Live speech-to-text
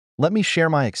Let me share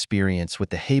my experience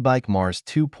with the Heybike Mars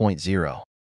 2.0.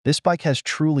 This bike has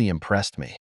truly impressed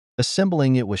me.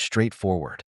 Assembling it was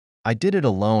straightforward. I did it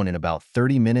alone in about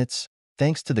 30 minutes,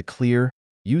 thanks to the clear,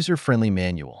 user-friendly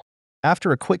manual.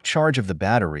 After a quick charge of the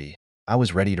battery, I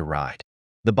was ready to ride.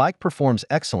 The bike performs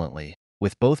excellently,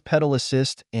 with both pedal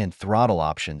assist and throttle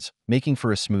options, making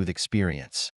for a smooth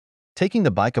experience. Taking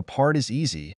the bike apart is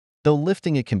easy, though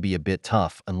lifting it can be a bit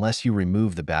tough unless you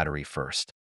remove the battery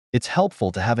first. It's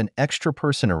helpful to have an extra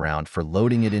person around for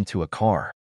loading it into a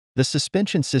car. The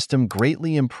suspension system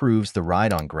greatly improves the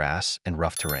ride on grass and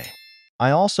rough terrain.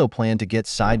 I also plan to get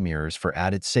side mirrors for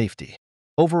added safety.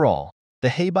 Overall, the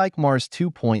Heybike Mars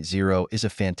 2.0 is a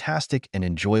fantastic and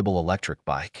enjoyable electric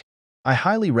bike. I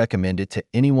highly recommend it to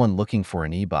anyone looking for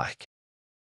an e-bike.